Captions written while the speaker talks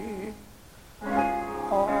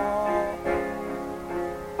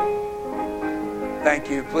Thank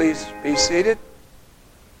you. Please be seated.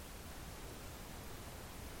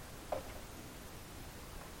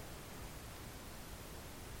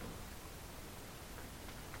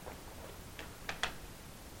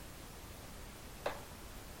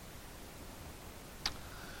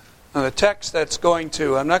 Now the text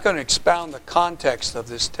I'm not going to expound the context of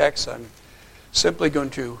this text. I'm simply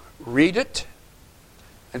going to read it.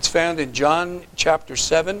 It's found in John chapter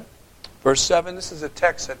 7, verse 7. This is a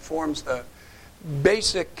text that forms the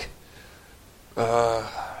basic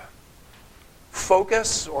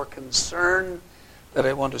focus or concern that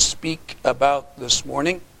I want to speak about this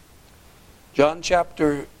morning. John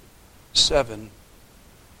chapter 7.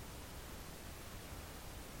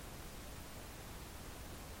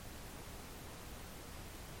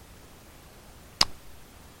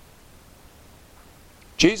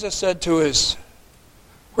 Jesus said to his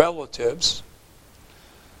relatives,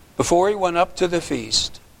 before he went up to the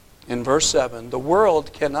feast, in verse 7, the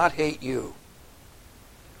world cannot hate you,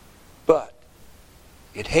 but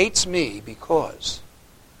it hates me because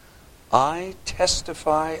I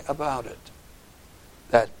testify about it,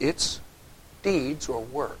 that its deeds or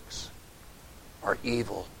works are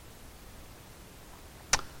evil.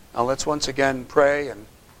 Now let's once again pray and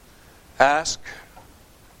ask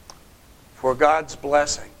for God's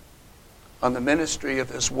blessing on the ministry of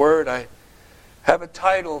this word. I have a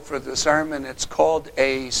title for the sermon. It's called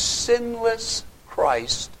A Sinless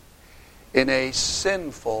Christ in a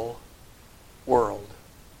Sinful World.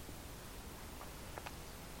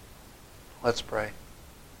 Let's pray.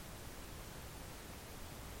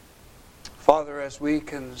 Father, as we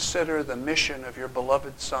consider the mission of your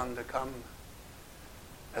beloved Son to come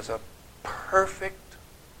as a perfect,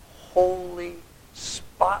 holy,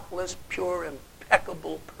 spotless, pure,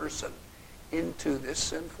 impeccable person into this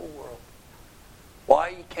sinful world.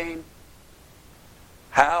 Why he came,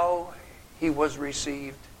 how he was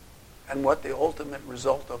received, and what the ultimate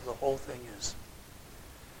result of the whole thing is.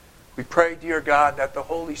 We pray, dear God, that the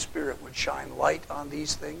Holy Spirit would shine light on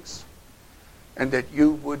these things, and that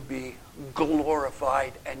you would be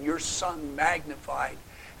glorified, and your Son magnified,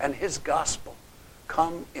 and his gospel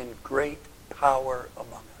come in great power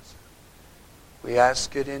among us. We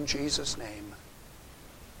ask it in Jesus' name.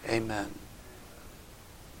 Amen.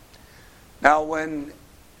 Now when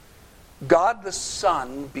God the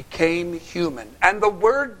Son became human, and the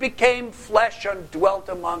Word became flesh and dwelt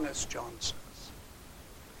among us, John says,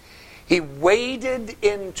 he waded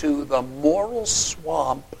into the moral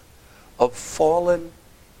swamp of fallen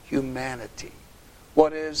humanity.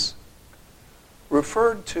 What is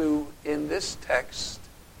referred to in this text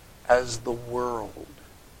as the world.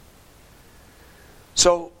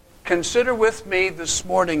 So, consider with me this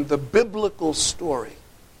morning the biblical story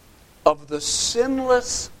of the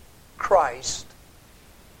sinless Christ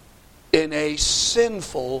in a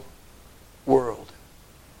sinful world.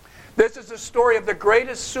 This is the story of the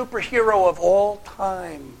greatest superhero of all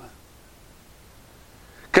time.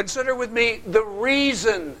 Consider with me the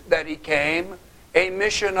reason that he came, a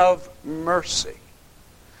mission of mercy.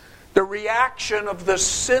 The reaction of the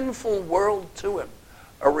sinful world to him,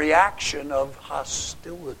 a reaction of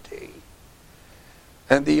hostility.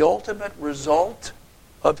 And the ultimate result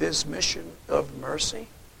of his mission of mercy,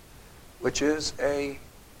 which is a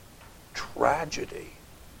tragedy,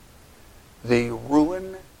 the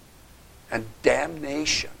ruin and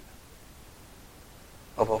damnation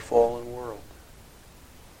of a fallen world.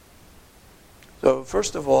 So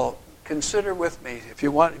first of all, consider with me, if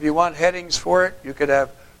you want headings for it, you could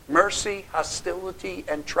have mercy, hostility,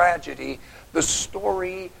 and tragedy, the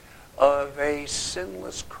story of a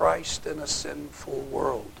sinless Christ in a sinful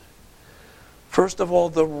world. First of all,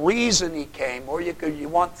 the reason he came, or you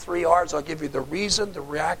want 3 R's, I'll give you the reason, the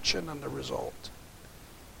reaction, and the result.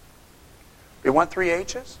 You want 3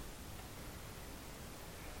 H's?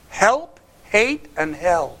 Help, hate, and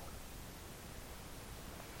hell.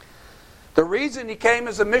 The reason he came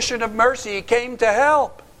is a mission of mercy. He came to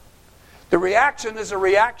help. The reaction is a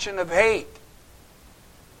reaction of hate.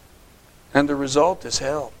 And the result is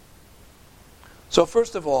hell. So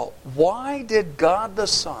first of all, why did God the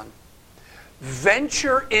Son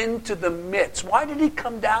venture into the midst? Why did he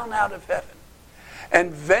come down out of heaven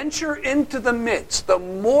and venture into the midst, the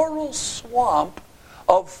moral swamp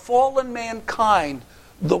of fallen mankind,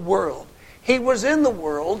 the world? He was in the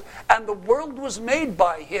world, and the world was made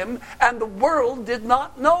by him, and the world did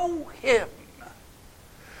not know him.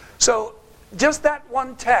 So, just that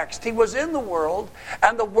one text, he was in the world,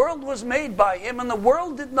 and the world was made by him, and the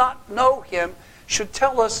world did not know him, should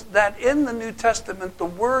tell us that in the New Testament, the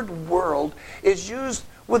word world is used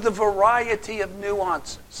with a variety of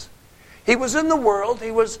nuances. He was in the world.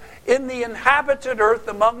 He was in the inhabited earth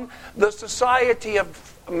among the society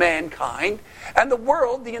of mankind. And the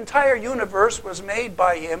world, the entire universe, was made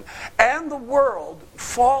by him. And the world,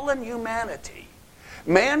 fallen humanity,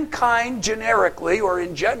 mankind generically or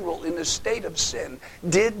in general in a state of sin,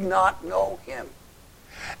 did not know him.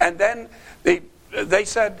 And then they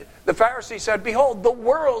said, the Pharisees said, behold, the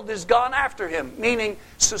world is gone after him, meaning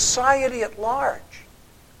society at large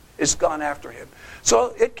is gone after him.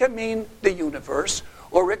 So it can mean the universe,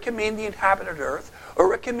 or it can mean the inhabited earth,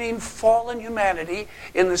 or it can mean fallen humanity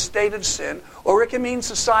in the state of sin, or it can mean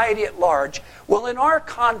society at large. Well, in our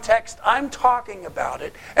context, I'm talking about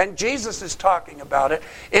it, and Jesus is talking about it,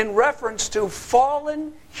 in reference to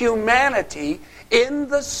fallen humanity in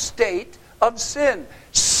the state of sin.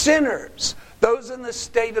 Sinners, those in the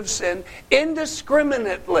state of sin,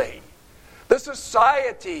 indiscriminately. The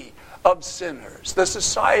society of sinners, the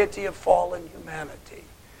society of fallen humanity.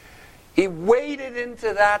 He waded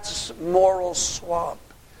into that moral swamp.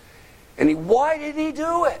 And why did he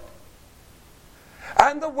do it?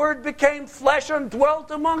 And the Word became flesh and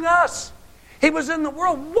dwelt among us. He was in the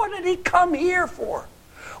world. What did he come here for?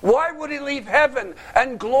 Why would he leave heaven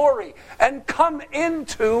and glory and come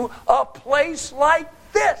into a place like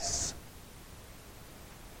this?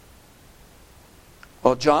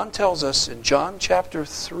 Well, John tells us in John chapter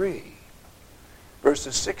 3,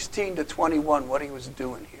 verses 16 to 21, what he was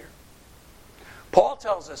doing here. Paul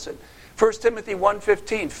tells us in 1 Timothy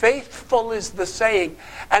 1:15, faithful is the saying,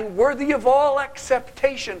 and worthy of all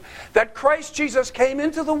acceptation, that Christ Jesus came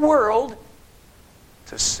into the world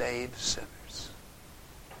to save sinners.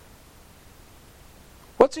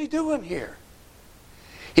 What's he doing here?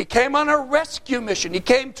 He came on a rescue mission. He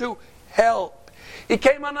came to help. He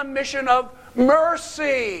came on a mission of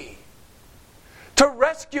mercy, to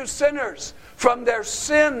rescue sinners from their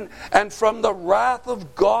sin and from the wrath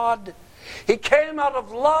of God. He came out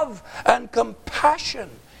of love and compassion.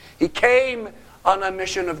 He came on a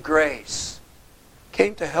mission of grace. He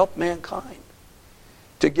came to help mankind,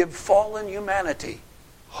 to give fallen humanity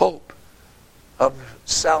hope of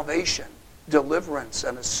salvation, deliverance,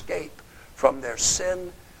 and escape from their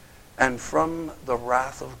sin and from the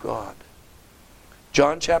wrath of God.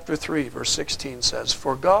 John chapter 3, verse 16 says,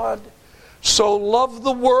 for God so loved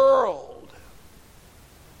the world.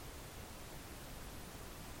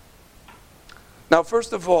 Now,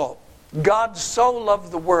 first of all, God so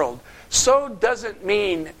loved the world. So doesn't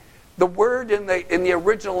mean, the word in the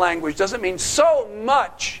original language doesn't mean so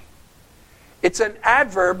much. It's an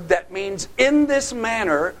adverb that means in this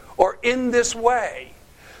manner or in this way.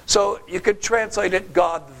 So you could translate it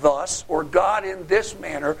God thus, or God in this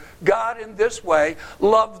manner, God in this way,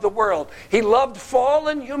 loved the world. He loved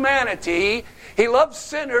fallen humanity. He loved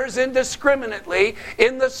sinners indiscriminately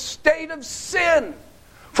in the state of sin.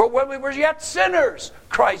 For when we were yet sinners,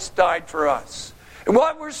 Christ died for us. And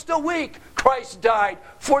while we're still weak, Christ died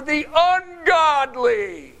for the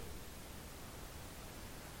ungodly.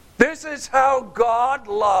 This is how God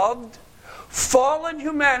loved fallen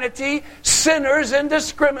humanity, sinners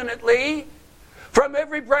indiscriminately, from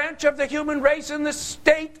every branch of the human race in the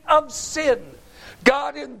state of sin.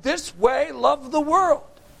 God in this way loved the world,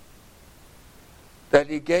 that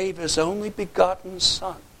he gave his only begotten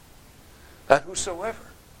Son, that whosoever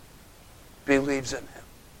believes in him.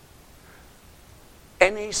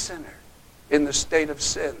 Any sinner in the state of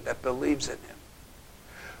sin that believes in him,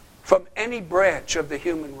 from any branch of the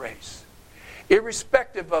human race,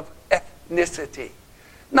 irrespective of ethnicity,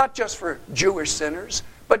 not just for Jewish sinners,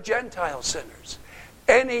 but Gentile sinners.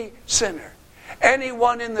 Any sinner,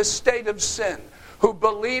 anyone in the state of sin who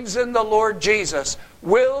believes in the Lord Jesus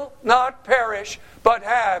will not perish but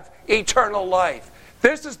have eternal life.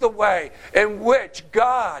 This is the way in which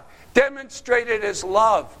God demonstrated his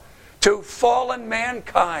love to fallen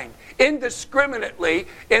mankind indiscriminately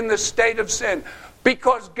in the state of sin.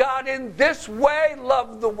 Because God in this way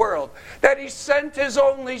loved the world, that he sent his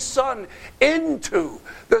only Son into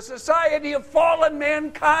the society of fallen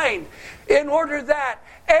mankind in order that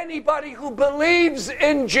anybody who believes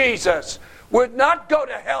in Jesus would not go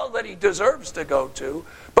to hell that he deserves to go to,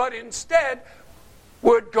 but instead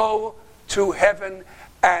would go to heaven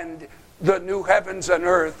and the new heavens and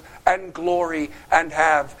earth and glory and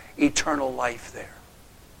have eternal life there.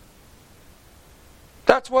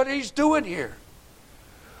 That's what he's doing here.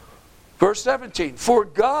 Verse 17, for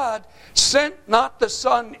God sent not the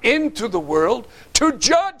Son into the world to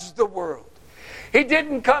judge the world. He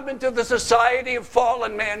didn't come into the society of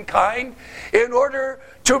fallen mankind in order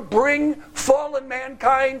to bring fallen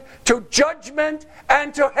mankind to judgment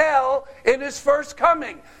and to hell in his first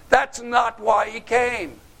coming. That's not why he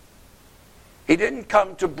came. He didn't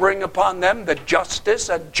come to bring upon them the justice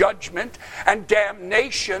and judgment and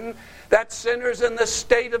damnation that sinners in the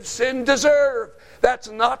state of sin deserve. That's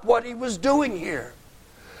not what he was doing here.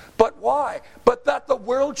 But why? But that the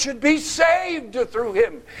world should be saved through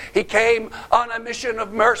him. He came on a mission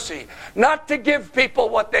of mercy, not to give people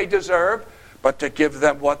what they deserve, but to give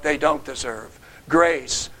them what they don't deserve.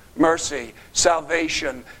 Grace, mercy,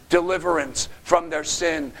 salvation, deliverance from their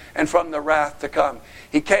sin and from the wrath to come.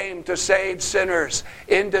 He came to save sinners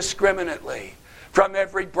indiscriminately from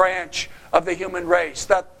every branch of the human race,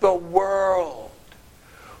 that the world,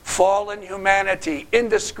 fallen humanity,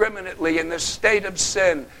 indiscriminately in the state of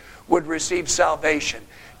sin, would receive salvation.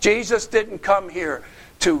 Jesus didn't come here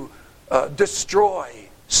to destroy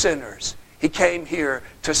sinners. He came here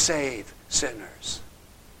to save sinners.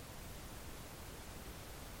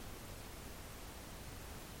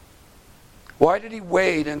 Why did he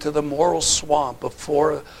wade into the moral swamp of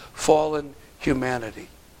fallen humanity?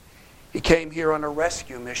 He came here on a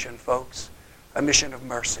rescue mission, folks, a mission of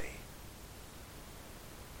mercy.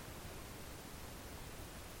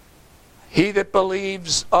 He that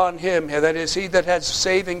believes on him, that is, he that has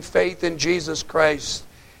saving faith in Jesus Christ,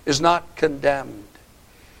 is not condemned.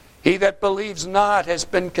 He that believes not has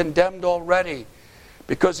been condemned already,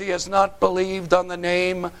 because he has not believed on the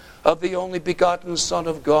name of the only begotten Son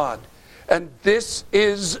of God. And this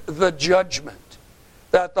is the judgment,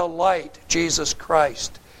 that the light, Jesus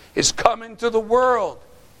Christ, is come into the world.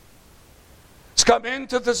 It's come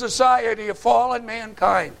into the society of fallen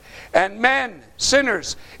mankind. And men,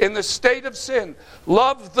 sinners, in the state of sin,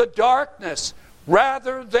 love the darkness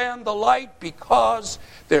rather than the light, because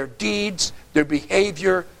their deeds, their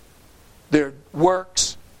behavior, their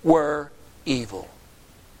works were evil.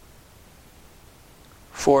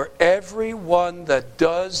 For everyone that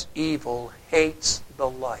does evil hates the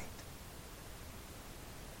light.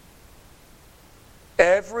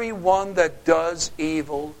 Everyone that does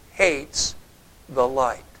evil hates the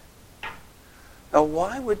light. Now,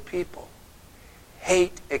 why would people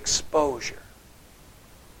hate exposure?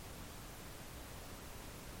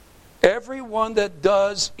 Everyone that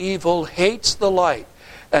does evil hates the light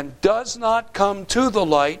and does not come to the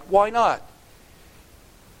light. Why not?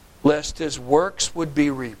 Lest his works would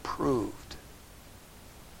be reproved.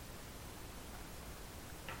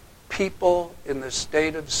 People in the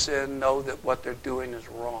state of sin know that what they're doing is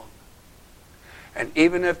wrong. And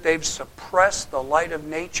even if they've suppressed the light of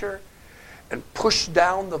nature and pushed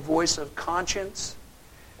down the voice of conscience,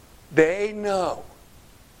 they know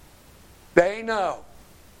that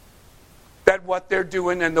what they're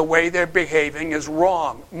doing and the way they're behaving is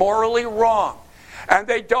wrong, morally wrong. And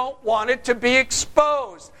they don't want it to be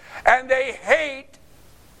exposed. And they hate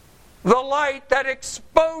the light that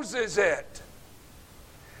exposes it.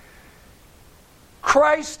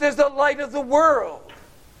 Christ is the light of the world.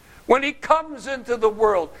 When he comes into the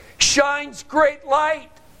world, shines great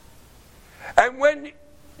light. And when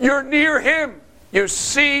you're near him, you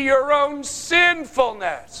see your own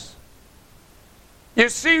sinfulness. You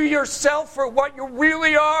see yourself for what you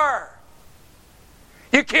really are.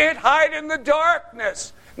 You can't hide in the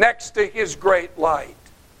darkness next to his great light.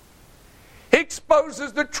 He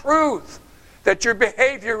exposes the truth that your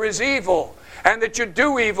behavior is evil and that you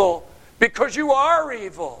do evil because you are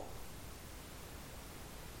evil.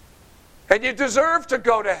 And you deserve to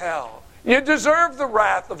go to hell. You deserve the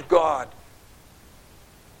wrath of God.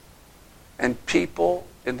 And people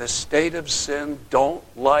in the state of sin don't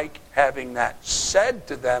like having that said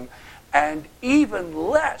to them, and even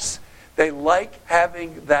less, they like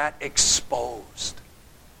having that exposed.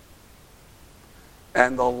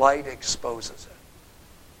 And the light exposes it.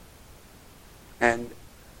 And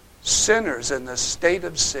sinners in the state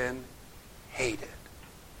of sin hate it.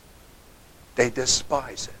 They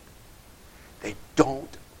despise it. They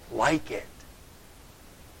don't like it.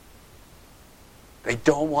 They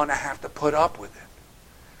don't want to have to put up with it.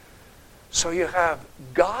 So you have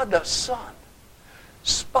God the Son,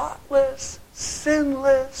 spotless,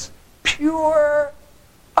 sinless, pure,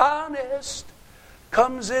 honest,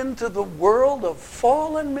 comes into the world of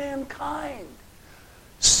fallen mankind.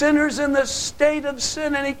 Sinners in the state of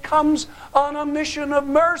sin, and he comes on a mission of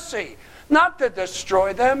mercy, not to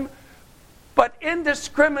destroy them, but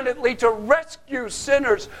indiscriminately to rescue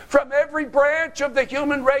sinners from every branch of the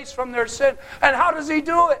human race from their sin. And how does he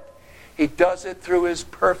do it? He does it through his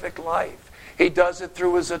perfect life. He does it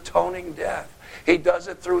through his atoning death. He does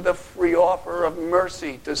it through the free offer of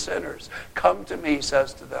mercy to sinners. Come to me, he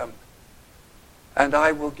says to them, and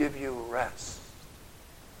I will give you rest.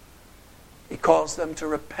 He calls them to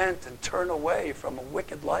repent and turn away from a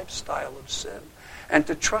wicked lifestyle of sin and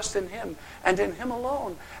to trust in Him and in Him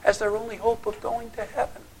alone as their only hope of going to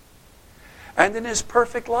heaven. And in His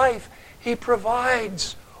perfect life, He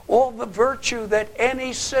provides all the virtue that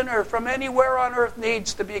any sinner from anywhere on earth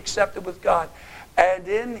needs to be accepted with God. And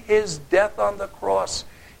in His death on the cross,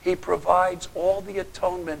 He provides all the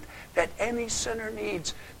atonement that any sinner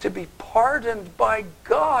needs to be pardoned by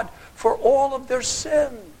God for all of their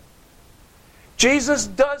sin. Jesus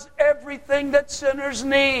does everything that sinners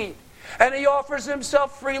need, and He offers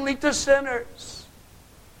Himself freely to sinners.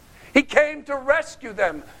 He came to rescue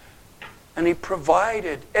them, and He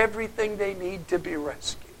provided everything they need to be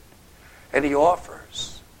rescued. And He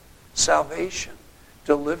offers salvation,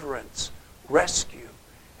 deliverance, rescue,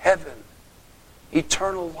 heaven,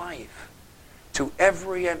 eternal life to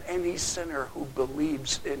every and any sinner who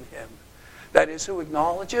believes in Him. That is, who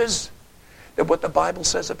acknowledges that what the Bible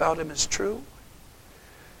says about Him is true,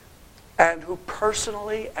 and who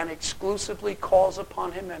personally and exclusively calls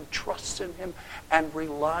upon Him and trusts in Him and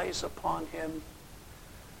relies upon Him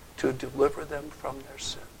to deliver them from their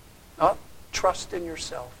sin. Not trust in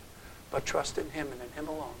yourself, but trust in Him and in Him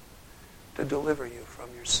alone to deliver you from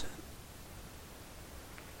your sin.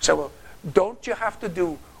 So, don't you have to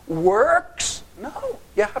do works? No,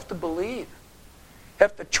 you have to believe. You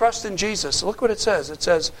have to trust in Jesus. Look what it says. It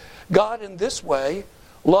says, God in this way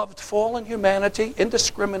loved fallen humanity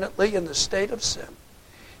indiscriminately in the state of sin.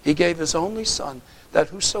 He gave His only Son, that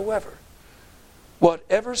whosoever,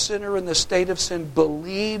 whatever sinner in the state of sin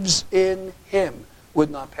believes in Him,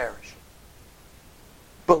 would not perish.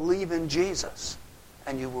 Believe in Jesus,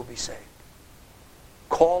 and you will be saved.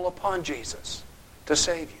 Call upon Jesus to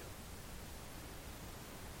save you.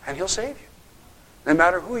 And He'll save you. No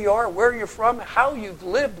matter who you are, where you're from, how you've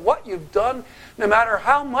lived, what you've done, no matter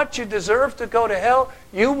how much you deserve to go to hell,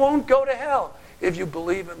 you won't go to hell if you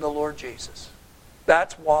believe in the Lord Jesus.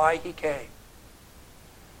 That's why He came.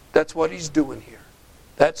 That's what He's doing here.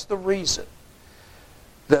 That's the reason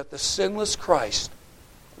that the sinless Christ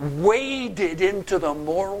waded into the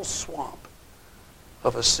moral swamp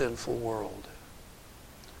of a sinful world.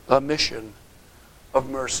 A mission of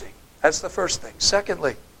mercy. That's the first thing.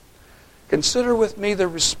 Secondly, consider with me the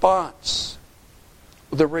response,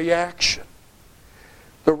 the reaction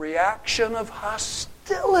of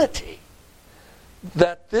hostility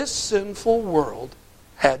that this sinful world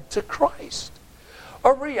had to Christ.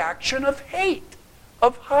 A reaction of hate,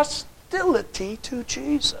 of hostility to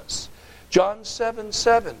Jesus. John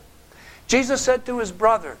 7:7. Jesus said to His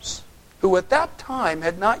brothers, who at that time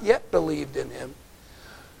had not yet believed in Him,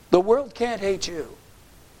 the world can't hate you,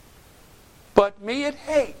 but me it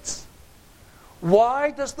hates.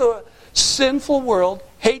 Why does the sinful world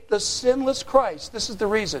hate the sinless Christ? This is the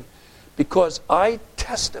reason. Because I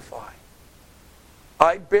testify.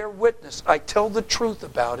 I bear witness. I tell the truth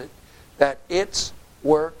about it, that its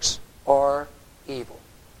works are evil.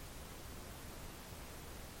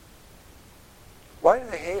 Why do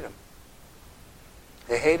they hate Him?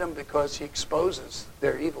 They hate Him because He exposes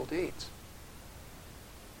their evil deeds.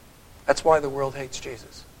 That's why the world hates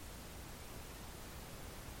Jesus.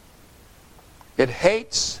 It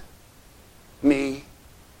hates me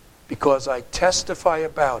because I testify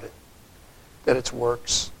about it, that its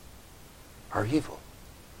works are evil.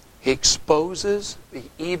 He exposes the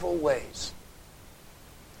evil ways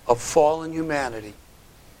of fallen humanity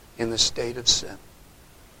in the state of sin.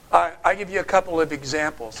 I give you a couple of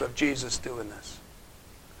examples of Jesus doing this.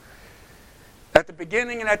 At the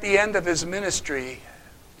beginning and at the end of His ministry,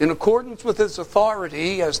 in accordance with His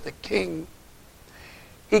authority as the king,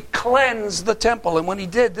 He cleansed the temple. And when He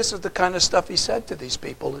did, this is the kind of stuff He said to these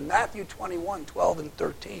people in Matthew 21:12 and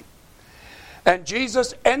 13. And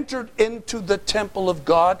Jesus entered into the temple of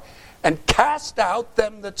God and cast out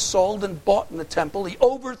them that sold and bought in the temple. He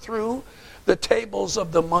overthrew the tables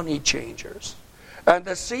of the money changers and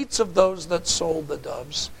the seats of those that sold the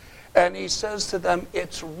doves. And He says to them,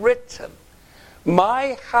 it's written,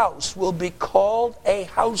 my house will be called a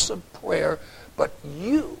house of prayer, but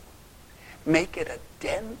you make it a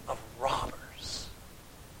den of robbers.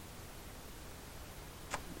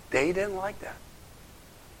 They didn't like that.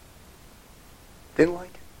 Didn't like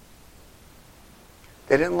it.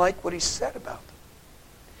 They didn't like what He said about them.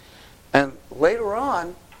 And later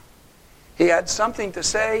on, He had something to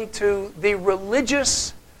say to the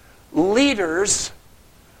religious leaders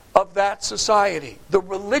of that society, the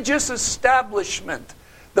religious establishment,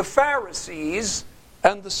 the Pharisees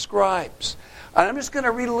and the scribes. And I'm just going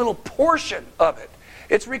to read a little portion of it.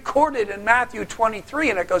 It's recorded in Matthew 23,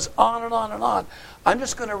 and it goes on and on and on. I'm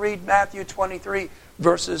just going to read Matthew 23,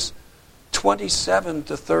 verses 27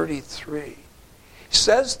 to 33. He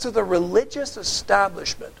says to the religious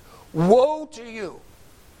establishment, Woe to you,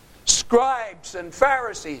 scribes and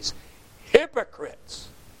Pharisees, hypocrites!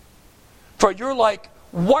 For you're like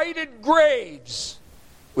whited graves,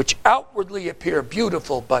 which outwardly appear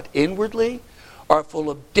beautiful, but inwardly are full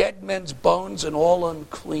of dead men's bones and all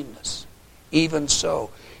uncleanness. Even so,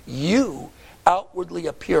 you outwardly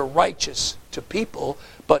appear righteous to people,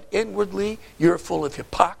 but inwardly you're full of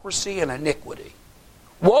hypocrisy and iniquity.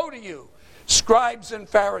 Woe to you, scribes and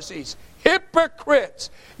Pharisees, hypocrites!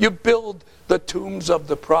 You build the tombs of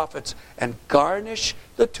the prophets and garnish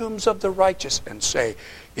the tombs of the righteous, and say,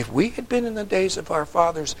 if we had been in the days of our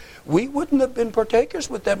fathers, we wouldn't have been partakers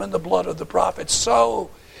with them in the blood of the prophets. So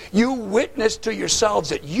you witness to yourselves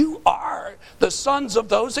that you are the sons of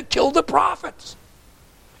those that killed the prophets.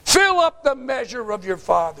 Fill up the measure of your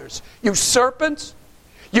fathers, you serpents,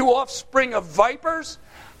 you offspring of vipers.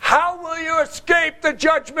 How will you escape the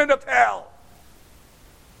judgment of hell?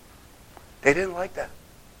 They didn't like that.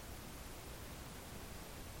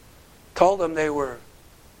 Told them they were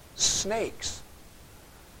snakes,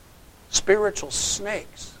 spiritual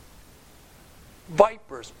snakes,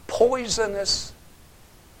 vipers, poisonous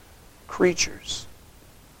creatures,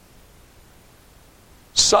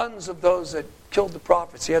 sons of those that killed the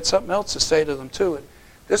prophets. He had something else to say to them too. And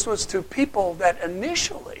this was to people that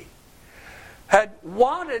initially had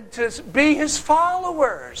wanted to be his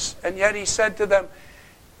followers. And yet he said to them,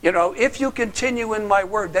 you know, if you continue in my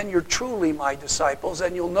word, then you're truly my disciples,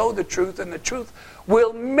 and you'll know the truth, and the truth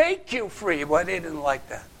will make you free. Well, they didn't like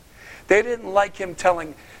that. They didn't like him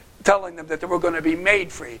telling them that they were going to be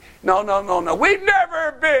made free. No. We've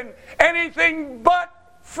never been anything but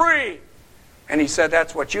free. And he said,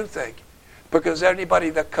 that's what you think. Because anybody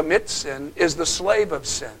that commits sin is the slave of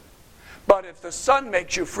sin. But if the Son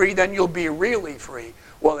makes you free, then you'll be really free.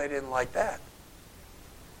 Well, they didn't like that.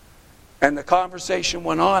 And the conversation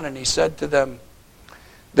went on, and he said to them,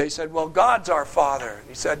 they said, well, God's our Father. And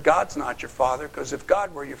he said, God's not your Father, because if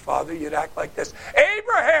God were your Father, you'd act like this.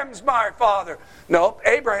 Abraham's my Father. No,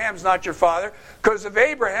 Abraham's not your Father, because if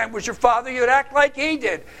Abraham was your father, you'd act like he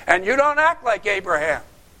did. And you don't act like Abraham.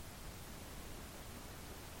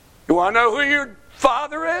 You want to know who your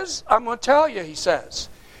father is? I'm going to tell you, he says.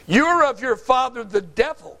 You're of your father the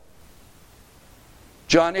devil.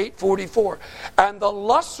 John 8:44. And the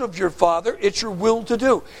lusts of your father, it's your will to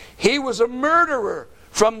do. He was a murderer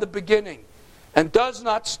from the beginning and does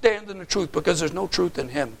not stand in the truth, because there's no truth in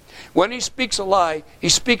him. When he speaks a lie, he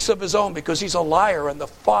speaks of his own, because he's a liar and the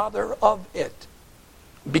father of it.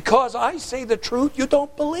 Because I say the truth, you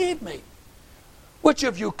don't believe me. Which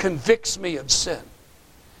of you convicts me of sin?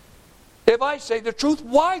 If I say the truth,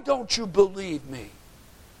 why don't you believe me?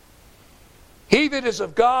 He that is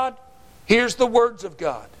of God hears the words of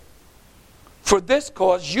God. For this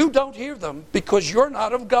cause you don't hear them, because you're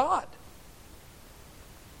not of God.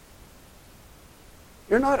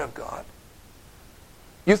 You're not of God.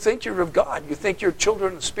 You think you're of God. You think you're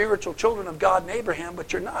children, spiritual children of God and Abraham,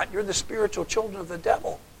 but you're not. You're the spiritual children of the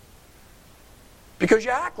devil. Because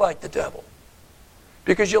you act like the devil.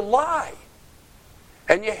 Because you lie.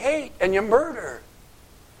 And you hate and you murder.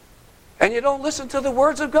 And you don't listen to the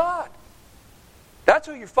words of God. That's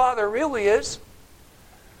who your father really is.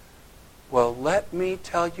 Well, let me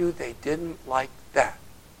tell you, they didn't like that.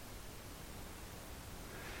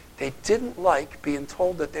 They didn't like being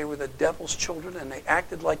told that they were the devil's children, and they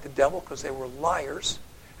acted like the devil because they were liars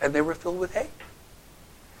and they were filled with hate.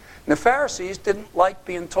 And the Pharisees didn't like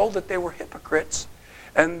being told that they were hypocrites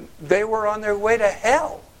and they were on their way to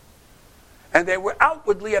hell. And they were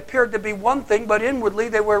outwardly appeared to be one thing, but inwardly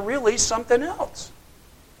they were really something else.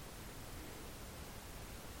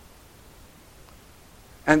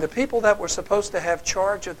 And the people that were supposed to have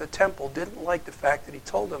charge of the temple didn't like the fact that he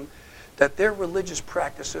told them that their religious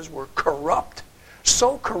practices were corrupt.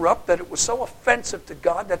 So corrupt that it was so offensive to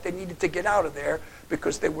God that they needed to get out of there,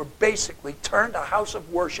 because they were basically turned a house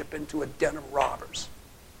of worship into a den of robbers.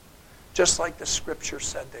 Just like the scripture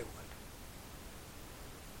said they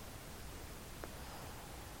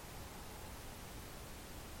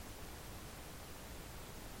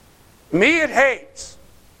would. Me it hates,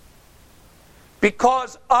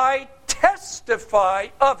 because I testify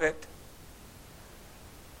of it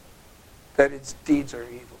that its deeds are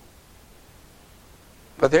evil.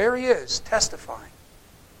 But there he is, testifying.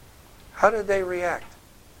 How did they react?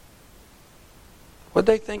 What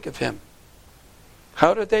did they think of him?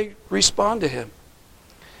 How did they respond to him?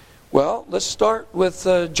 Well, let's start with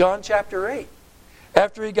John chapter 8.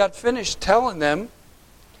 After he got finished telling them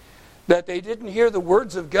that they didn't hear the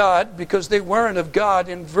words of God because they weren't of God,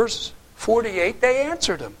 in verse 48, they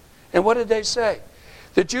answered him. And what did they say?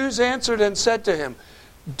 The Jews answered and said to him,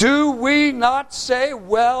 Do we not say,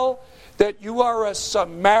 well, that you are a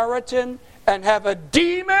Samaritan and have a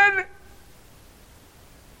demon?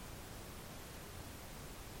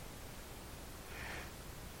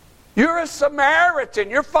 You're a Samaritan.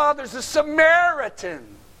 Your father's a Samaritan.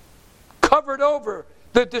 Covered over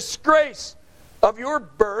the disgrace of your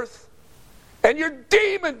birth, and you're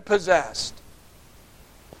demon-possessed.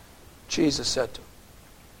 Jesus said to him,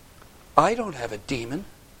 I don't have a demon.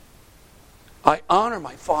 I honor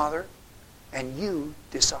my Father, and you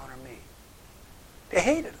dishonor me. They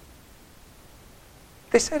hated him.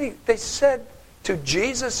 They said to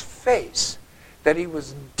Jesus' face that he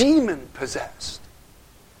was demon-possessed.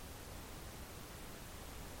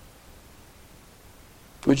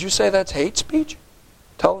 Would you say that's hate speech?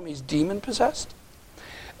 Tell him he's demon-possessed?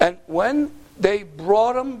 And when they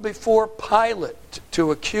brought him before Pilate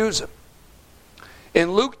to accuse him,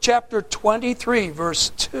 in Luke chapter 23,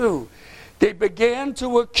 verse 2, they began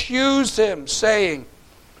to accuse him, saying,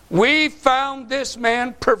 we found this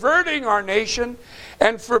man perverting our nation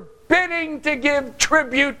and forbidding to give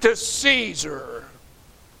tribute to Caesar,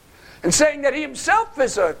 and saying that he himself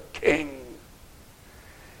is a king.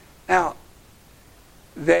 Now,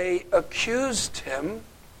 they accused him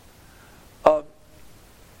of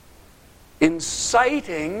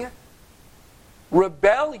inciting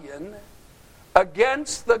rebellion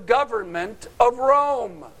against the government of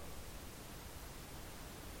Rome.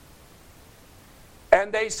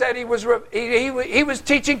 And they said he was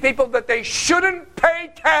teaching people that they shouldn't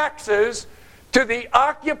pay taxes to the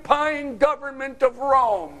occupying government of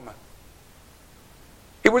Rome.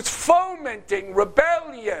 He was fomenting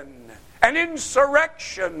rebellion and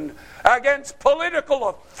insurrection against political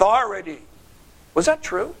authority. Was that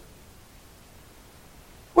true?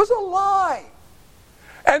 It was a lie.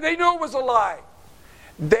 And they knew it was a lie.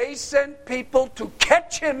 They sent people to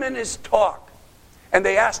catch him in his talk. And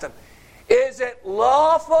they asked him, is it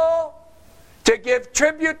lawful to give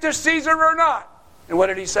tribute to Caesar or not? And what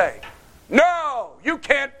did he say? No, you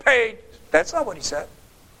can't pay. That's not what he said.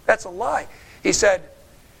 That's a lie. He said,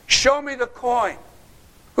 show me the coin.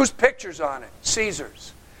 Whose picture's on it?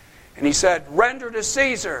 Caesar's. And he said, render to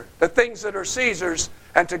Caesar the things that are Caesar's,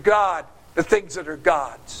 and to God the things that are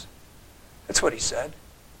God's. That's what he said.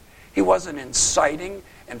 He wasn't inciting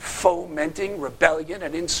and fomenting rebellion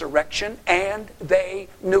and insurrection, and they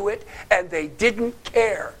knew it, and they didn't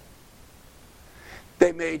care.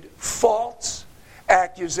 They made false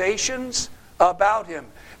accusations about him.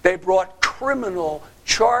 They brought criminal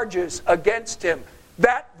charges against him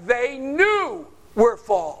that they knew were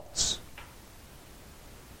false.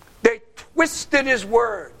 They twisted his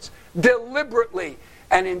words deliberately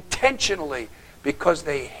and intentionally because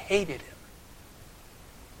they hated him.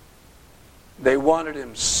 They wanted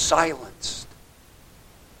him silenced.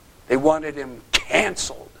 They wanted him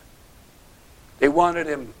canceled. They wanted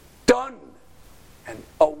him done and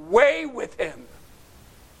away with him.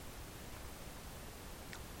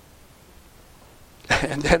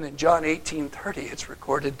 And then in John 18:30 it's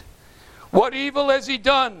recorded, what evil has he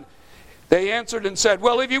done? They answered and said,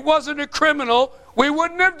 well, if he wasn't a criminal, we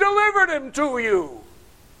wouldn't have delivered him to you.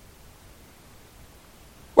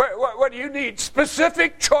 What do you need?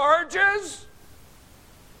 Specific charges?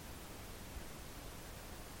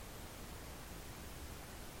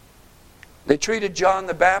 They treated John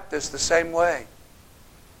the Baptist the same way.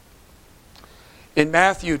 In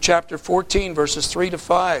Matthew chapter 14, verses 3 to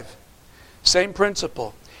 5, same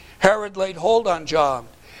principle. Herod laid hold on John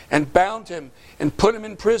and bound him and put him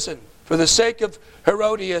in prison for the sake of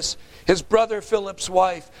Herodias, his brother Philip's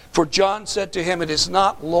wife. For John said to him, it is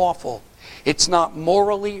not lawful, it's not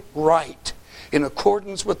morally right, in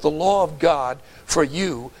accordance with the law of God, for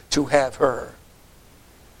you to have her.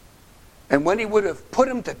 And when he would have put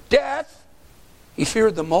him to death, he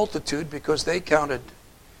feared the multitude because they counted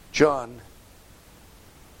John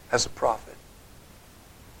as a prophet.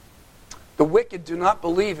 The wicked do not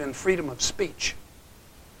believe in freedom of speech.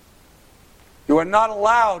 You are not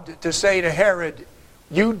allowed to say to Herod,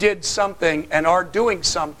 you did something and are doing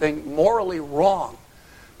something morally wrong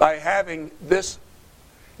by having this,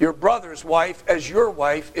 your brother's wife, as your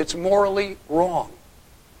wife. It's morally wrong.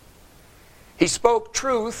 He spoke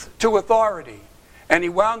truth to authority, and he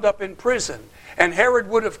wound up in prison. And Herod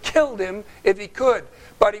would have killed him if he could,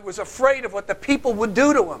 but he was afraid of what the people would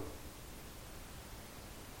do to him.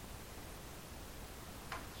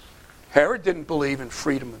 Herod didn't believe in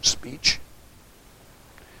freedom of speech.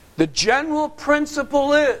 The general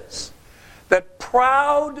principle is that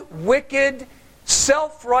proud, wicked,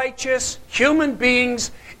 self-righteous human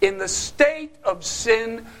beings in the state of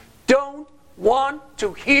sin don't want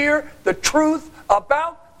to hear the truth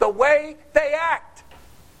about the way they act.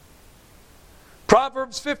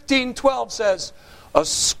 Proverbs 15:12 says, a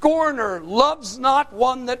scorner loves not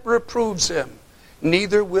one that reproves him,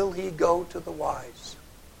 neither will he go to the wise.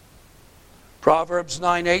 Proverbs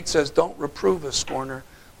 9:8 says, don't reprove a scorner,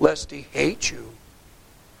 lest he hate you.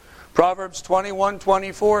 Proverbs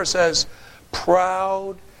 21:24 says,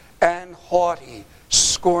 proud and haughty,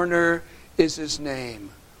 scorner is his name,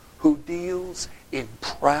 who deals in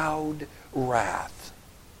proud wrath.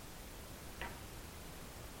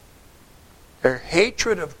 Their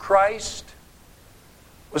hatred of Christ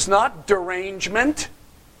was not derangement.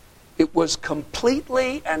 It was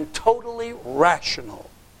completely and totally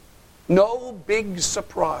rational. No big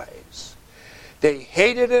surprise. They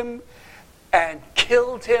hated him and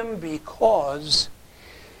killed him because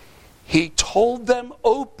he told them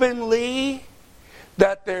openly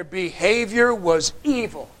that their behavior was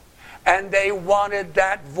evil, and they wanted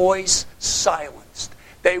that voice silenced.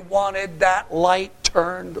 They wanted that light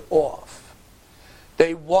turned off.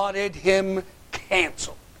 They wanted him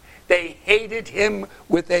canceled. They hated him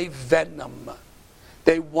with a venom.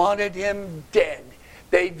 They wanted him dead.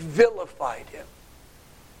 They vilified him.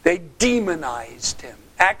 They demonized him.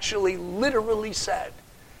 Actually, literally said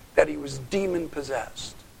that he was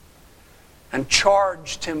demon-possessed, and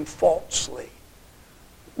charged him falsely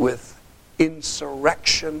with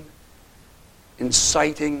insurrection,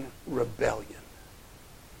 inciting rebellion.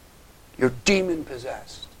 You're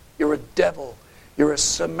demon-possessed. You're a devil. You're a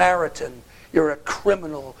Samaritan. You're a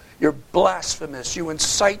criminal. You're blasphemous. You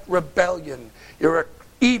incite rebellion. You're an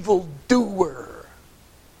evil doer.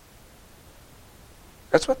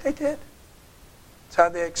 That's what they did. That's how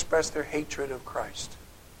they expressed their hatred of Christ.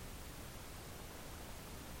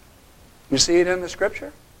 You see it in the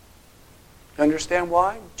Scripture? You understand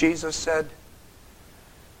why? Jesus said,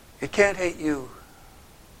 it can't hate you,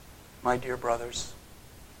 my dear brothers.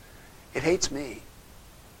 It hates me.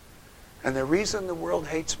 And the reason the world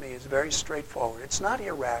hates me is very straightforward. It's not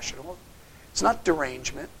irrational. It's not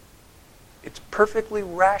derangement. It's perfectly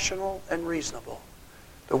rational and reasonable.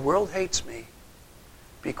 The world hates me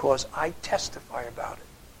because I testify about it,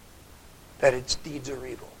 that its deeds are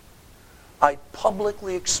evil. I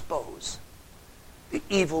publicly expose the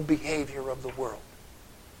evil behavior of the world.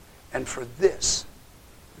 And for this,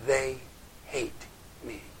 they hate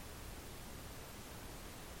me.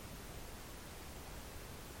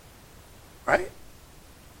 Right?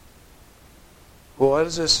 Well,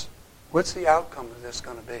 what's the outcome of this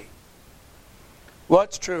going to be? Well,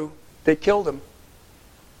 it's true. They killed him.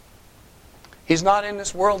 He's not in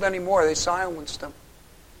this world anymore. They silenced him.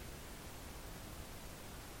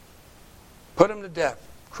 Put him to death.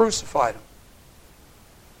 Crucified him.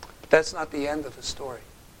 But that's not the end of the story.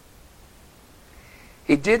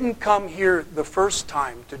 He didn't come here the first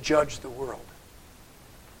time to judge the world.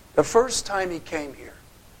 The first time he came here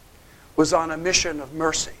was on a mission of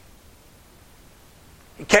mercy.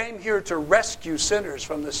 He came here to rescue sinners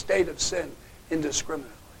from the state of sin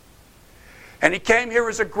indiscriminately. And he came here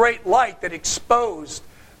as a great light that exposed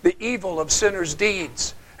the evil of sinners'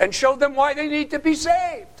 deeds and showed them why they need to be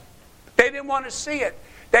saved. They didn't want to see it.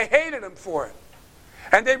 They hated him for it.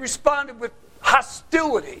 And they responded with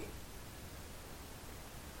hostility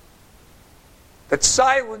that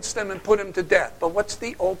silenced them and put him to death. But what's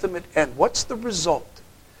the ultimate end? What's the result?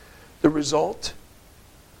 The result,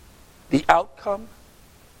 the outcome,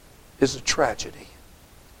 is a tragedy.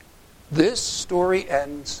 This story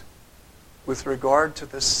ends with regard to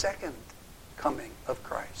the second coming of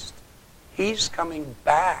Christ. He's coming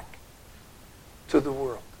back to the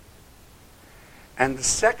world. And the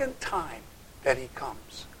second time that he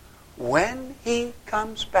comes, when he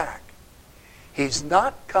comes back, he's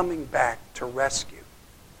not coming back to rescue.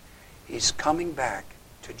 He's coming back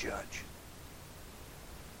to judge.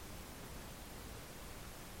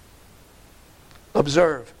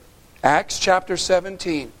 Observe, Acts chapter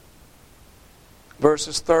 17,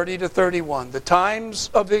 verses 30 to 31. The times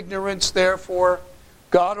of ignorance, therefore,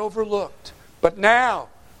 God overlooked. But now,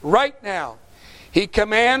 right now, he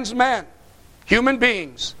commands men, human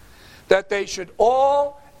beings, that they should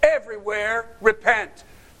all, everywhere, repent.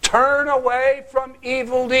 Turn away from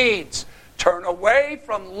evil deeds. Turn away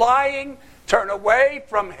from lying. Turn away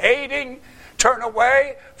from hating. Turn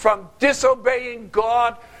away from disobeying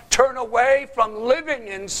God. Turn away from living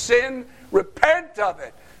in sin. Repent of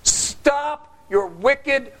it. Stop your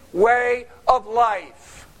wicked way of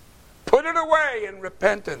life. Put it away in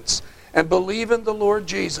repentance and believe in the Lord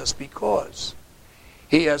Jesus, because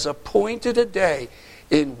he has appointed a day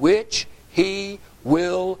in which he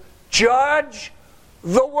will judge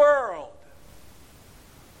the world.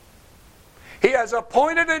 He has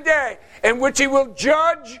appointed a day in which he will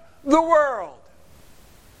judge the world.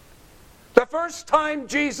 The first time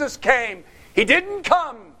Jesus came, he didn't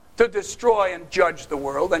come to destroy and judge the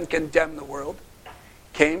world and condemn the world. He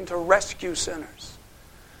came to rescue sinners.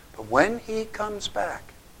 But when he comes back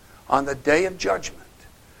on the day of judgment,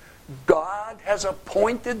 God has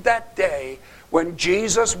appointed that day when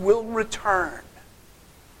Jesus will return.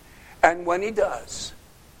 And when he does,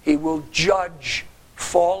 he will judge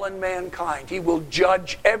fallen mankind. He will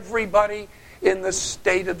judge everybody in the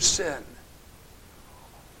state of sin.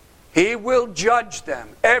 He will judge them.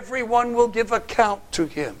 Everyone will give account to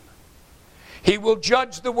him. He will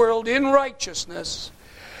judge the world in righteousness.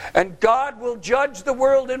 And God will judge the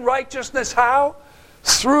world in righteousness how?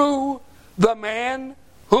 Through the man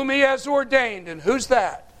whom he has ordained. And who's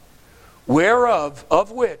that? Whereof,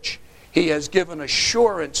 of which, he has given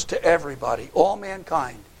assurance to everybody, all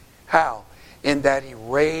mankind. How? In that he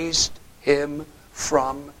raised him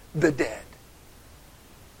from the dead.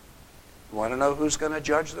 You want to know who's going to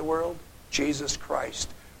judge the world? Jesus Christ,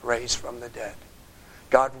 raised from the dead.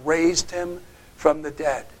 God raised him from the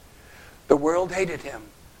dead. The world hated him.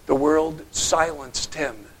 The world silenced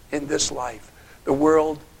him in this life. The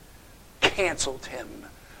world canceled him.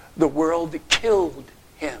 The world killed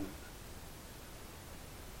him.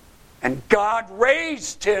 And God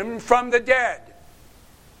raised him from the dead.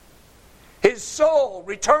 His soul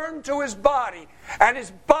returned to his body, and his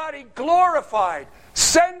body glorified,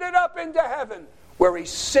 ascended up into heaven, where he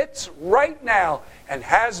sits right now and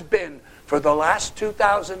has been for the last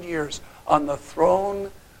 2,000 years on the throne,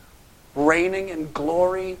 reigning in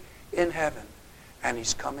glory in heaven. And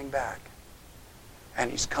he's coming back. And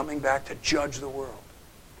he's coming back to judge the world.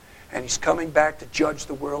 And he's coming back to judge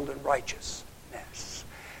the world in righteousness.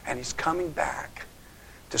 And he's coming back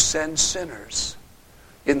to send sinners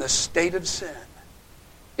in the state of sin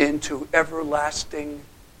into everlasting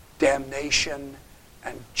damnation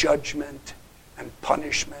and judgment and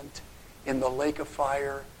punishment in the lake of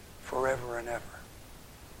fire forever and ever.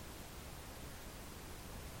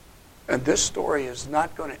 And this story is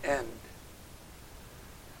not going to end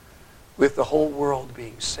with the whole world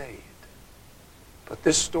being saved. But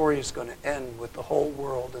this story is going to end with the whole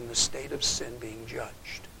world in the state of sin being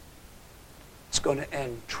judged. It's going to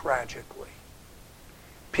end tragically.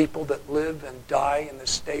 People that live and die in the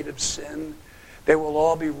state of sin, they will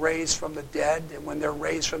all be raised from the dead. And when they're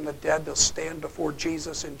raised from the dead, they'll stand before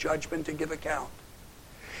Jesus in judgment to give account.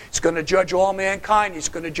 He's going to judge all mankind. He's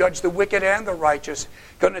going to judge the wicked and the righteous.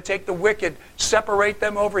 He's going to take the wicked, separate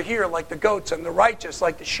them over here like the goats, and the righteous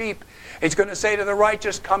like the sheep. He's going to say to the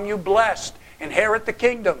righteous, "Come you blessed, inherit the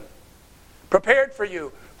kingdom, prepared for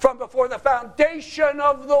you from before the foundation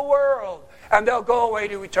of the world." And they'll go away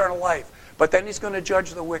to eternal life. But then he's going to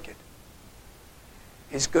judge the wicked.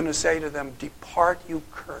 He's going to say to them, "Depart, you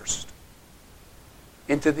cursed,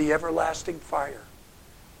 into the everlasting fire,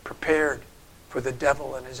 prepared for the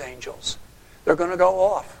devil and his angels." They're going to go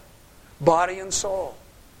off, body and soul.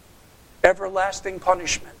 Everlasting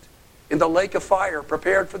punishment in the lake of fire,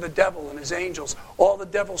 prepared for the devil and his angels. All the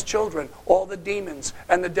devil's children, all the demons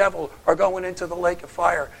and the devil are going into the lake of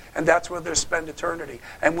fire. And that's where they'll spend eternity.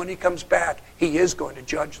 And when he comes back, he is going to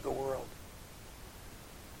judge the world.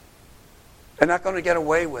 They're not going to get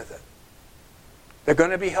away with it. They're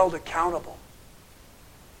going to be held accountable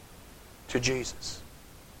to Jesus.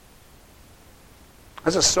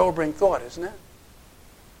 That's a sobering thought, isn't it?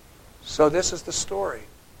 So this is the story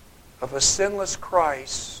of a sinless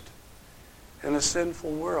Christ in a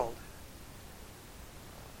sinful world.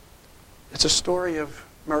 It's a story of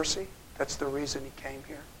mercy. That's the reason he came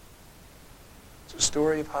here. It's a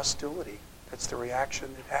story of hostility. That's the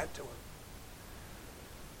reaction it had to him.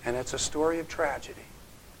 And it's a story of tragedy.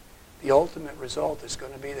 The ultimate result is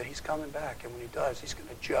going to be that he's coming back, and when he does, he's going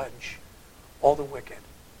to judge all the wicked.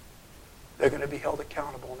 They're going to be held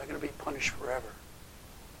accountable, and they're going to be punished forever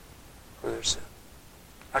for their sin.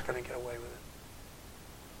 Not going to get away with it.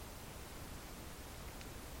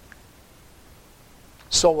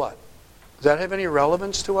 So what? Does that have any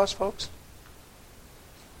relevance to us, folks?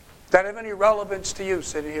 Does that have any relevance to you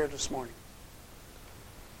sitting here this morning?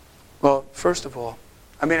 Well, first of all,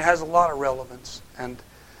 it has a lot of relevance, and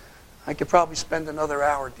I could probably spend another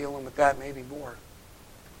hour dealing with that, maybe more.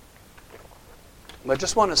 But I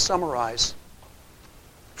just want to summarize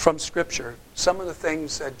from Scripture some of the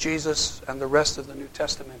things that Jesus and the rest of the New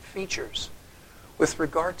Testament features with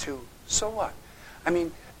regard to, so what?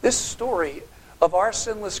 This story of our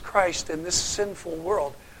sinless Christ in this sinful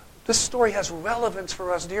world, this story has relevance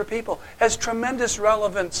for us, dear people, has tremendous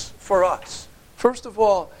relevance for us. First of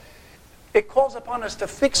all, it calls upon us to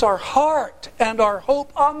fix our heart and our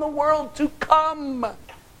hope on the world to come.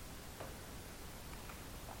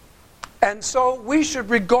 And so we should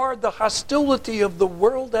regard the hostility of the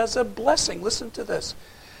world as a blessing. Listen to this.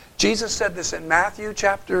 Jesus said this in Matthew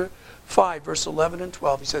chapter 5, verse 11 and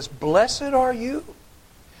 12. He says, "Blessed are you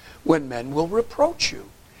when men will reproach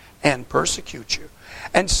you and persecute you,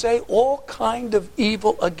 and say all kind of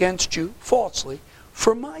evil against you falsely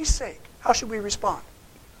for my sake." How should we respond?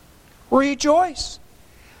 Rejoice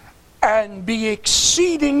and be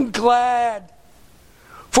exceeding glad,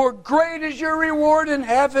 for great is your reward in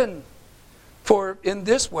heaven. For in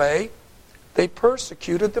this way they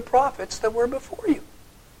persecuted the prophets that were before you.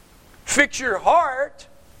 Fix your heart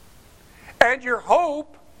and your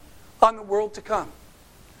hope on the world to come,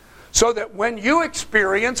 so that when you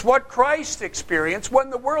experience what Christ experienced,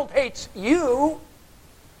 when the world hates you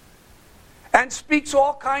and speaks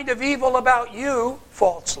all kind of evil about you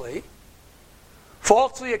falsely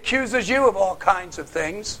accuses you of all kinds of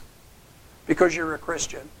things because you're a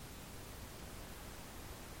Christian,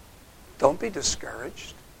 don't be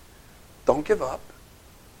discouraged. Don't give up.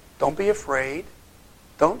 Don't be afraid.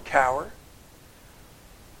 Don't cower.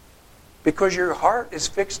 Because your heart is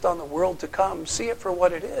fixed on the world to come, see it for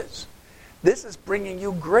what it is. This is bringing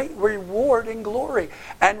you great reward and glory.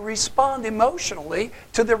 And respond emotionally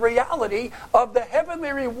to the reality of the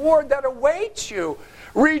heavenly reward that awaits you.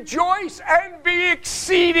 Rejoice and be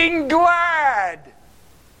exceeding glad,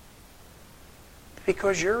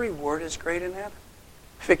 because your reward is great in heaven.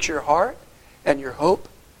 Fix your heart and your hope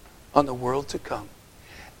on the world to come.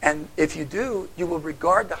 And if you do, you will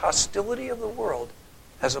regard the hostility of the world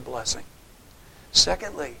as a blessing.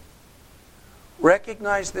 Secondly,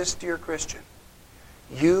 recognize this, dear Christian.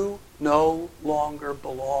 You no longer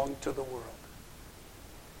belong to the world.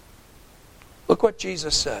 Look what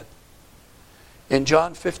Jesus said in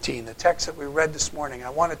John 15, the text that we read this morning.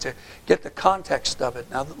 I wanted to get the context of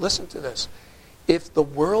it. Now listen to this. If the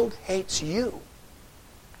world hates you,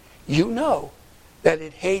 you know that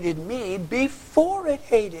it hated me before it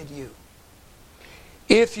hated you.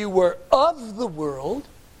 If you were of the world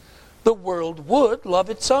would love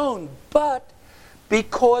its own. But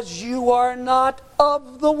because you are not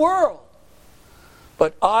of the world,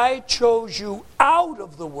 but I chose you out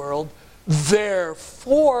of the world,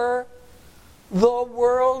 therefore the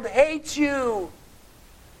world hates you.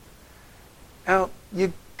 Now,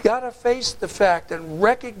 you got to face the fact and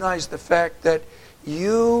recognize the fact that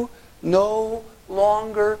you no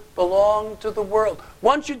longer belong to the world.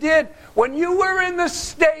 Once you did, when you were in the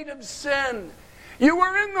state of sin, you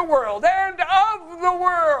were in the world and of the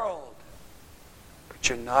world. But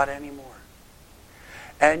you're not anymore.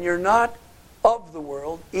 And you're not of the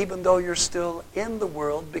world, even though you're still in the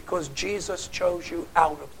world, because Jesus chose you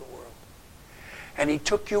out of the world. And He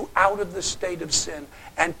took you out of the state of sin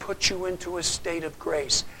and put you into a state of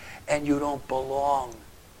grace. And you don't belong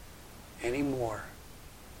anymore.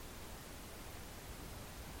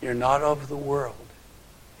 You're not of the world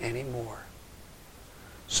anymore.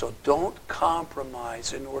 So don't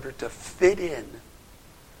compromise in order to fit in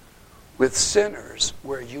with sinners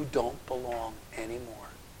where you don't belong anymore.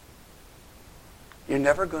 You're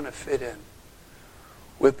never going to fit in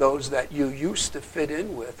with those that you used to fit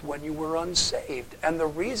in with when you were unsaved. And the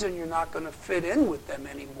reason you're not going to fit in with them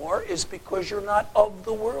anymore is because you're not of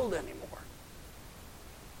the world anymore.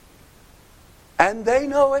 And they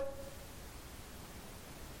know it.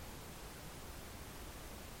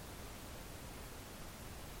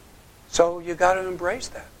 So you got to embrace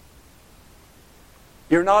that.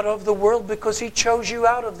 You're not of the world because He chose you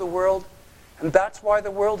out of the world, and that's why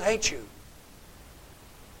the world hates you.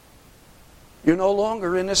 You're no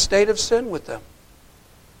longer in a state of sin with them.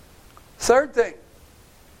 Third thing,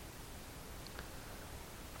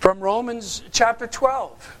 from Romans chapter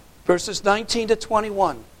 12, verses 19 to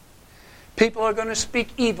 21. People are going to speak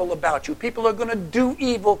evil about you. People are going to do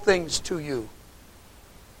evil things to you.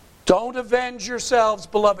 Don't avenge yourselves,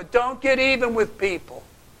 beloved. Don't get even with people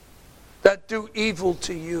that do evil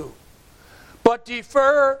to you. But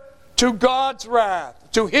defer to God's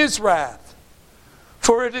wrath, to His wrath.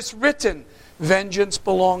 For it is written, vengeance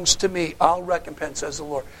belongs to me. I'll recompense, says the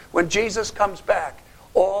Lord. When Jesus comes back,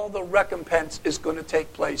 all the recompense is going to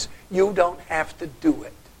take place. You don't have to do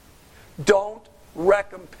it. Don't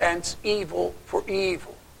recompense evil for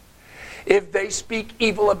evil. If they speak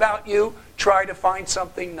evil about you, try to find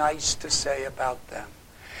something nice to say about them.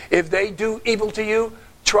 If they do evil to you,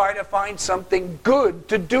 try to find something good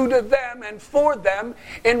to do to them and for them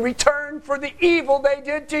in return for the evil they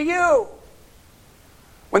did to you.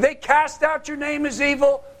 When they cast out your name as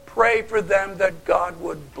evil, pray for them that God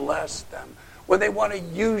would bless them. When they want to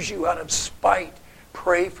use you out of spite,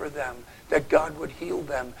 pray for them that God would heal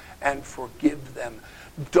them and forgive them.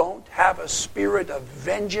 Don't have a spirit of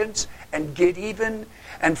vengeance and get even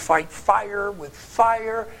and fight fire with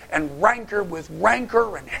fire and rancor with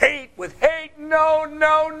rancor and hate with hate. No,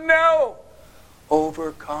 no, no.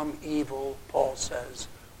 Overcome evil, Paul says,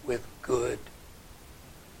 with good.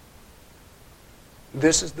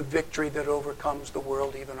 This is the victory that overcomes the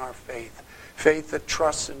world, even our faith. Faith that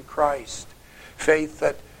trusts in Christ. Faith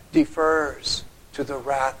that defers to the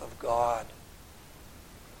wrath of God.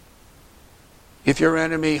 If your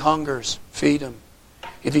enemy hungers, feed him.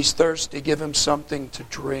 If he's thirsty, give him something to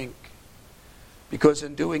drink. Because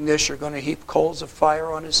in doing this, you're going to heap coals of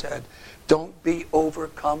fire on his head. Don't be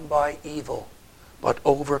overcome by evil, but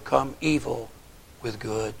overcome evil with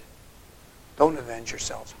good. Don't avenge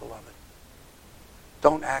yourselves, beloved.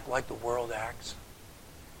 Don't act like the world acts.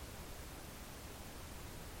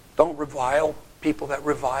 Don't revile people that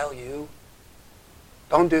revile you.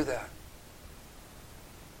 Don't do that.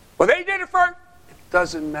 Well, they did it first. It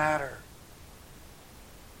doesn't matter.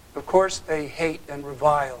 Of course, they hate and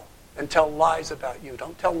revile and tell lies about you.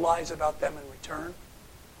 Don't tell lies about them in return.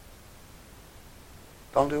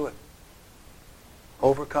 Don't do it.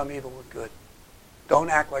 Overcome evil with good. Don't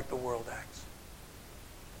act like the world acts.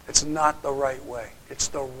 It's not the right way. It's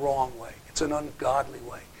the wrong way. It's an ungodly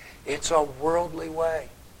way. It's a worldly way.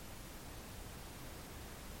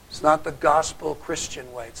 It's not the gospel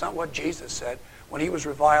Christian way. It's not what Jesus said. When he was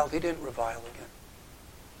reviled, he didn't revile again.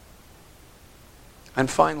 And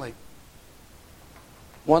finally,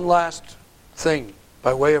 one last thing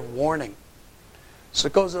by way of warning. So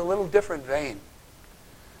it goes in a little different vein.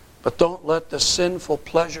 But don't let the sinful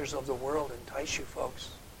pleasures of the world entice you,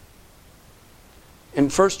 folks. In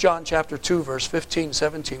 1 John chapter 2, verse 15,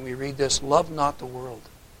 17, we read this, love not the world,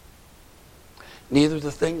 neither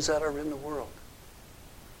the things that are in the world.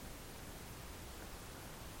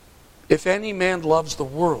 If any man loves the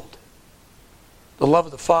world, the love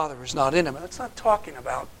of the Father is not in him. And it's not talking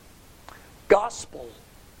about gospel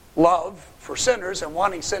love for sinners and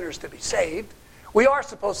wanting sinners to be saved. We are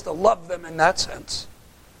supposed to love them in that sense.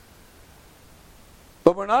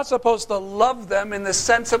 But we're not supposed to love them in the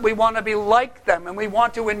sense that we want to be like them and we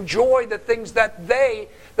want to enjoy the things that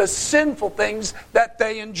the sinful things that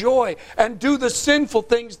they enjoy and do the sinful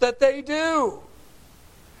things that they do.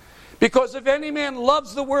 Because if any man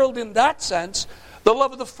loves the world in that sense, the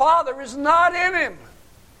love of the Father is not in him.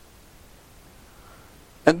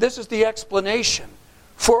 And this is the explanation.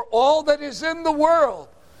 For all that is in the world,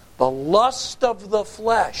 the lust of the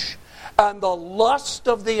flesh and the lust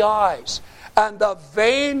of the eyes and the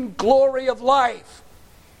vain glory of life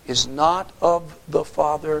is not of the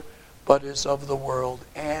Father, but is of the world.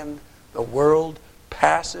 And the world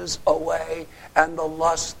passes away and the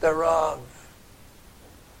lust thereof.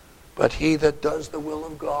 But he that does the will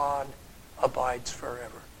of God abides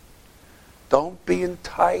forever. Don't be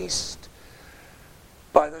enticed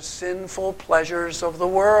by the sinful pleasures of the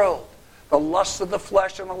world. The lust of the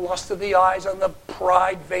flesh and the lust of the eyes and the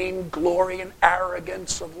pride, vain glory, and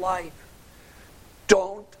arrogance of life.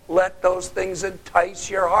 Don't let those things entice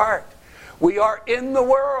your heart. We are in the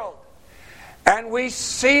world, and we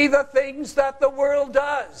see the things that the world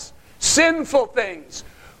does. Sinful things.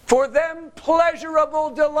 For them, pleasurable,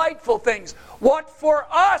 delightful things. What for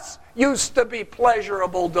us used to be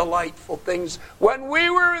pleasurable, delightful things when we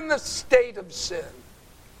were in the state of sin.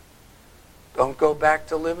 Don't go back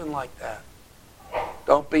to living like that.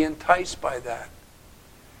 Don't be enticed by that.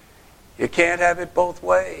 You can't have it both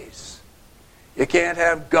ways. You can't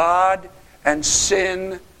have God and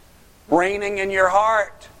sin reigning in your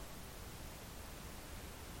heart.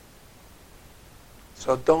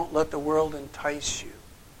 So don't let the world entice you.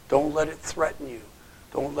 Don't let it threaten you.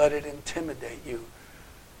 Don't let it intimidate you.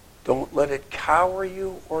 Don't let it cower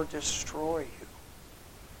you or destroy you.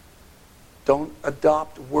 Don't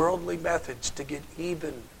adopt worldly methods to get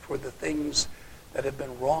even for the things that have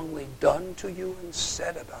been wrongly done to you and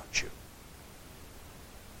said about you.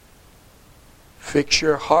 Fix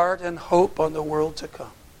your heart and hope on the world to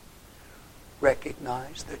come.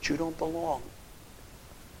 Recognize that you don't belong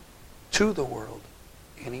to the world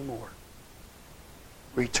anymore.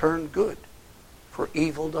 Return good for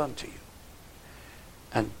evil done to you.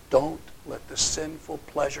 And don't let the sinful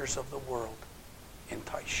pleasures of the world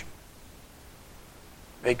entice you.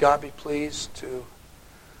 May God be pleased to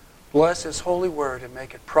bless His holy word and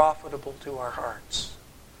make it profitable to our hearts.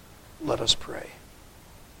 Let us pray.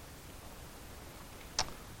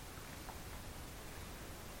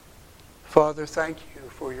 Father, thank you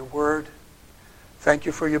for your word. Thank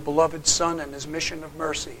you for your beloved Son and His mission of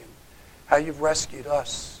mercy, and how you've rescued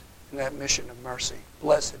us in that mission of mercy.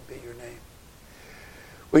 Blessed be your name.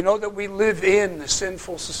 We know that we live in a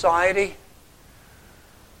sinful society.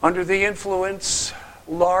 under the influence,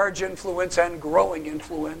 large influence and growing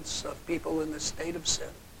influence of people in the state of sin.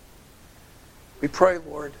 We pray,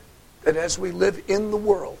 Lord, that as we live in the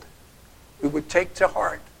world, we would take to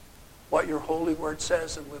heart what your holy word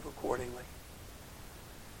says and live accordingly.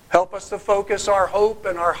 Help us to focus our hope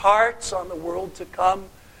and our hearts on the world to come.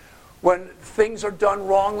 When things are done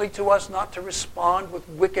wrongly to us, not to respond with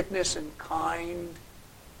wickedness and kind.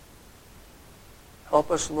 Help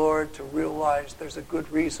us, Lord, to realize there's a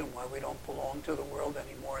good reason why we don't belong to the world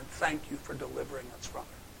anymore, and thank you for delivering us from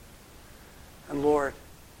it. And Lord,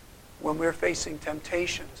 when we're facing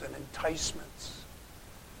temptations and enticements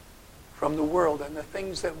from the world and the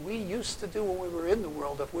things that we used to do when we were in the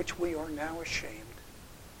world, of which we are now ashamed,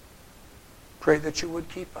 pray that you would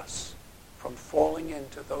keep us from falling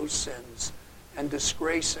into those sins and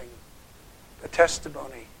disgracing the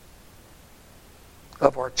testimony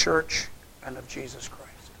of our church and of Jesus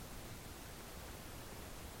Christ.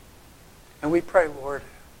 And we pray, Lord,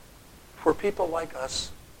 for people like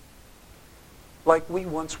us, like we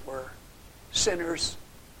once were, sinners,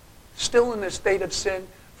 still in the state of sin.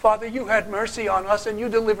 Father, you had mercy on us and you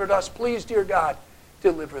delivered us. Please, dear God,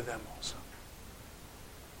 deliver them also.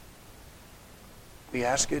 We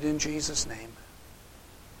ask it in Jesus' name.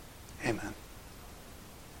 Amen.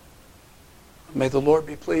 May the Lord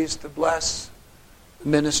be pleased to bless the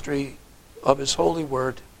ministry of his holy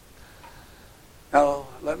word. Now,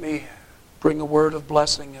 let me bring a word of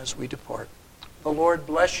blessing as we depart. The Lord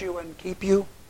bless you and keep you.